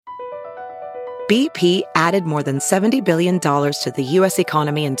BP added more than $70 billion to the U.S.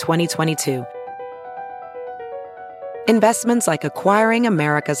 economy in 2022. Investments like acquiring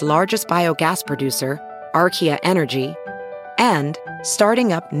America's largest biogas producer, Archaea Energy, and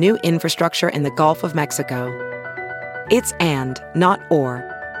starting up new infrastructure in the Gulf of Mexico. It's and, not or.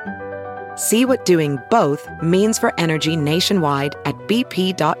 See what doing both means for energy nationwide at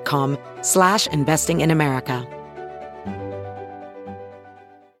bp.com/investing in America.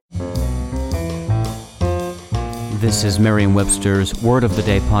 This is Merriam-Webster's Word of the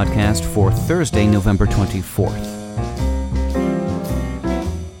Day podcast for Thursday, November 24th.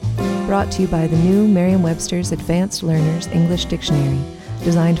 Brought to you by the new Merriam-Webster's Advanced Learners English Dictionary,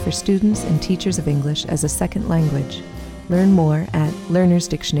 designed for students and teachers of English as a second language. Learn more at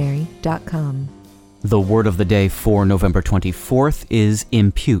learnersdictionary.com. The word of the day for November 24th is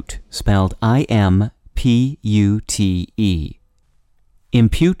impute, spelled I-M-P-U-T-E.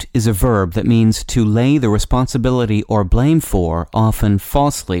 Impute is a verb that means to lay the responsibility or blame for, often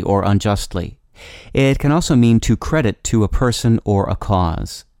falsely or unjustly. It can also mean to credit to a person or a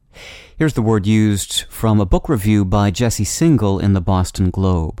cause. Here's the word used from a book review by Jesse Singal in the Boston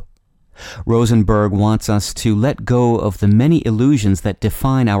Globe. Rosenberg wants us to let go of the many illusions that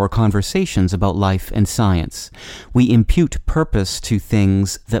define our conversations about life and science. We impute purpose to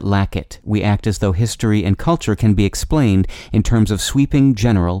things that lack it. We act as though history and culture can be explained in terms of sweeping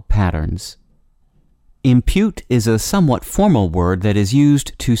general patterns. Impute is a somewhat formal word that is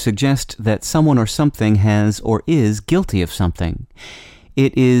used to suggest that someone or something has or is guilty of something.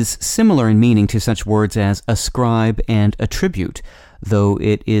 It is similar in meaning to such words as ascribe and attribute, though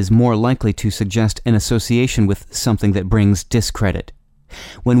it is more likely to suggest an association with something that brings discredit.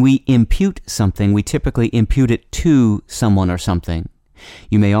 When we impute something, we typically impute it to someone or something.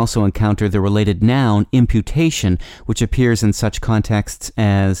 You may also encounter the related noun imputation, which appears in such contexts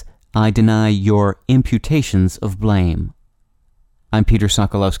as, I deny your imputations of blame. I'm Peter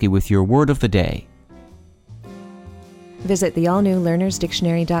Sokolowski with your Word of the Day. Visit the all-new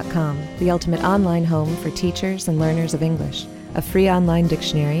learnersdictionary.com, the ultimate online home for teachers and learners of English. A free online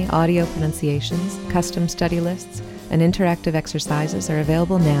dictionary, audio pronunciations, custom study lists, and interactive exercises are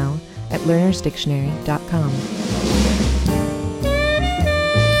available now at learnersdictionary.com.